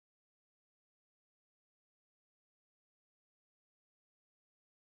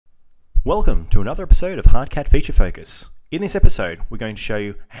Welcome to another episode of Hardcat Feature Focus. In this episode, we're going to show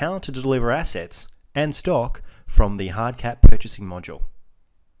you how to deliver assets and stock from the Hardcat purchasing module.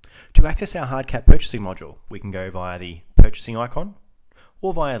 To access our Hardcat purchasing module, we can go via the purchasing icon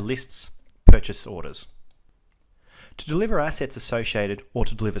or via lists, purchase orders. To deliver assets associated or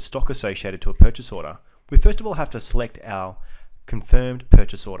to deliver stock associated to a purchase order, we first of all have to select our confirmed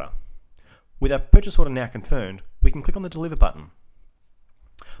purchase order. With our purchase order now confirmed, we can click on the Deliver button.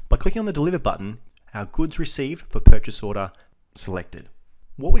 By clicking on the Deliver button, our goods received for purchase order selected.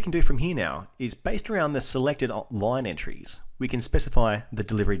 What we can do from here now is based around the selected line entries, we can specify the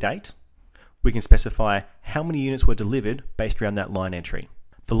delivery date, we can specify how many units were delivered based around that line entry.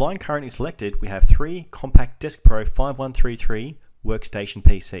 The line currently selected, we have 3 Compact Desk Pro 5133 workstation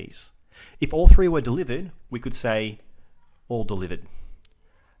PCs. If all 3 were delivered, we could say all delivered.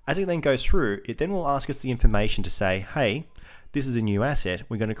 As it then goes through, it then will ask us the information to say, hey, this is a new asset,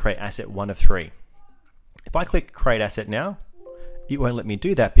 we're going to create asset 1 of 3. If I click create asset now, it won't let me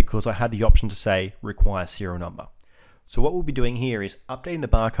do that because I had the option to say require serial number. So what we'll be doing here is updating the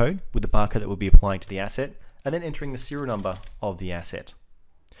barcode with the barcode that we'll be applying to the asset and then entering the serial number of the asset.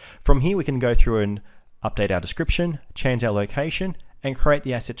 From here we can go through and update our description, change our location and create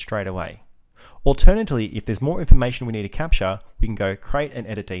the asset straight away. Alternatively, if there's more information we need to capture, we can go create and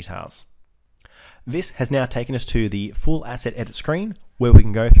edit details. This has now taken us to the full asset edit screen where we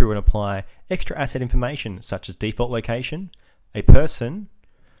can go through and apply extra asset information such as default location, a person,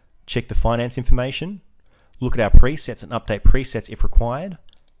 check the finance information, look at our presets and update presets if required,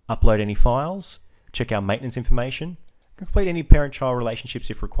 upload any files, check our maintenance information, complete any parent-child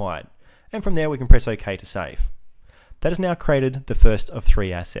relationships if required, and from there we can press OK to save. That has now created the first of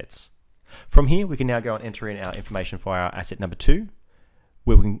 3 assets. From here we can now go and enter in our information for our asset number 2,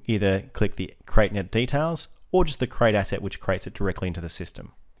 where we can either click the create and edit details or just the create asset which creates it directly into the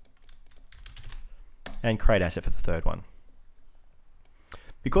system. And create asset for the third one.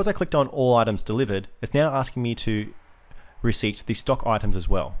 Because I clicked on all items delivered, it's now asking me to receipt the stock items as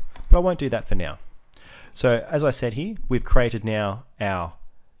well, but I won't do that for now. So as I said here, we've created now our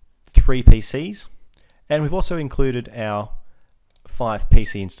 3 PCs and we've also included our 5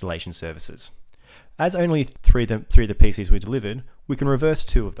 PC installation services. As only 3 of the PCs we delivered, we can reverse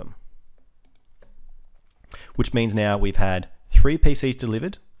 2 of them. Which means now we've had 3 PCs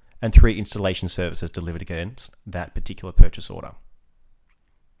delivered and 3 installation services delivered against that particular purchase order.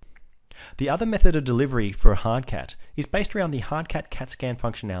 The other method of delivery for a Hardcat is based around the Hardcat CAT scan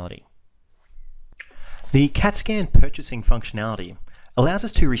functionality. The CAT scan purchasing functionality allows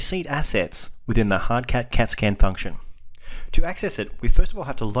us to receipt assets within the Hardcat CAT scan function. To access it, we first of all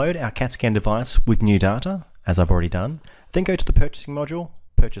have to load our CAT scan device with new data, as I've already done, then go to the purchasing module,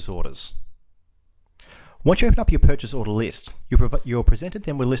 purchase orders. Once you open up your purchase order list, you're presented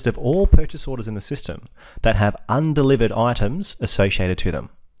then with a list of all purchase orders in the system that have undelivered items associated to them.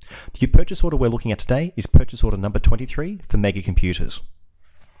 The purchase order we're looking at today is purchase order number 23 for Mega Computers.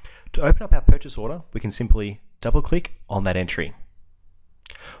 To open up our purchase order, we can simply double click on that entry.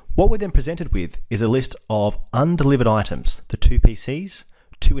 What we're then presented with is a list of undelivered items, the 2 PCs,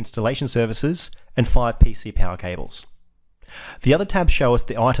 2 installation services, and 5 PC power cables. The other tabs show us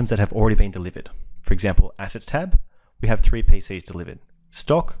the items that have already been delivered. For example, Assets tab, we have 3 PCs delivered.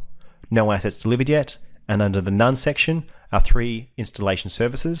 Stock, no assets delivered yet, and under the None section are 3 installation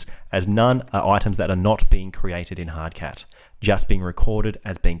services, as none are items that are not being created in Hardcat, just being recorded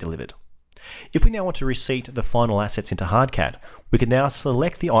as being delivered. If we now want to receipt the final assets into Hardcat, we can now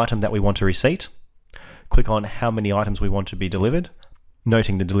select the item that we want to receipt, click on how many items we want to be delivered,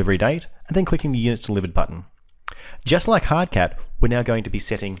 noting the delivery date, and then clicking the Units Delivered button. Just like Hardcat, we're now going to be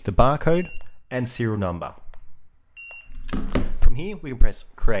setting the barcode and serial number. From here, we can press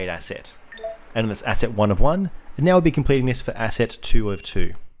Create Asset. And on this Asset 1 of 1, and now we'll be completing this for Asset 2 of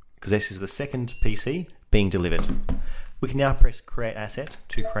 2, because this is the second PC being delivered. We can now press Create Asset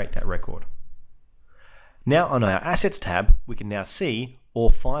to create that record. Now on our Assets tab, we can now see all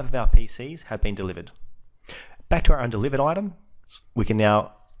 5 of our PCs have been delivered. Back to our undelivered items, we can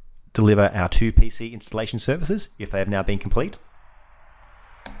now deliver our 2 PC installation services if they have now been complete.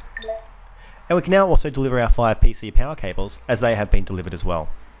 And we can now also deliver our 5 PC power cables as they have been delivered as well.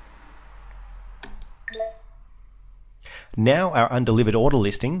 Now our undelivered order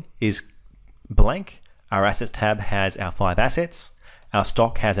listing is blank. Our Assets tab has our 5 assets, our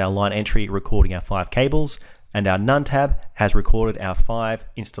stock has our line entry recording our 5 cables, and our None tab has recorded our 5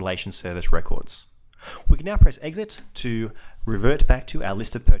 installation service records. We can now press Exit to revert back to our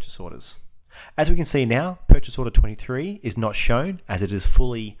list of purchase orders. As we can see now, purchase order 23 is not shown as it is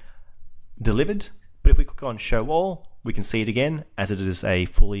fully delivered, but if we click on Show All, we can see it again as it is a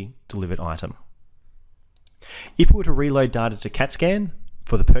fully delivered item. If we were to reload data to CAT scan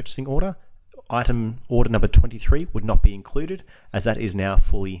for the purchasing order, item order number 23 would not be included as that is now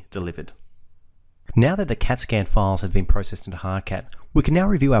fully delivered. Now that the CAT scan files have been processed into Hardcat, we can now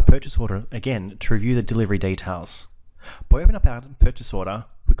review our purchase order again to review the delivery details. By opening up our purchase order,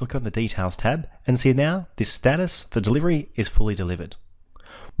 we click on the Details tab and see now this status for delivery is fully delivered.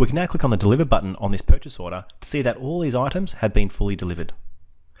 We can now click on the Deliver button on this purchase order to see that all these items have been fully delivered.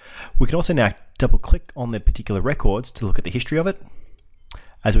 We can also now double click on the particular records to look at the history of it.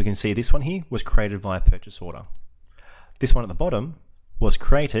 As we can see, this one here was created via purchase order. This one at the bottom was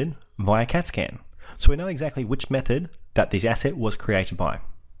created via CAT scan. So we know exactly which method that this asset was created by.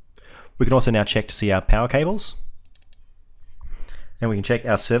 We can also now check to see our power cables, and we can check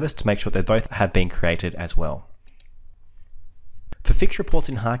our service to make sure that both have been created as well. For fixed reports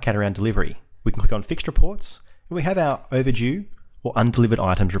in Hardcat around delivery, we can click on Fixed Reports, and we have our overdue or undelivered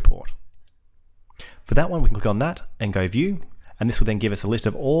items report. For that one, we can click on that and go View, and this will then give us a list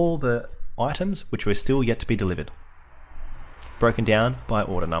of all the items which were still yet to be delivered, broken down by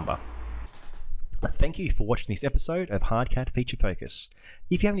order number. Thank you for watching this episode of Hardcat Feature Focus.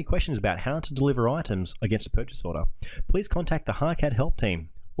 If you have any questions about how to deliver items against a purchase order, please contact the Hardcat help team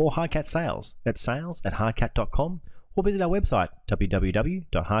or Hardcat sales at sales@hardcat.com or visit our website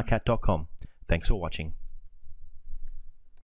www.hardcat.com. Thanks for watching.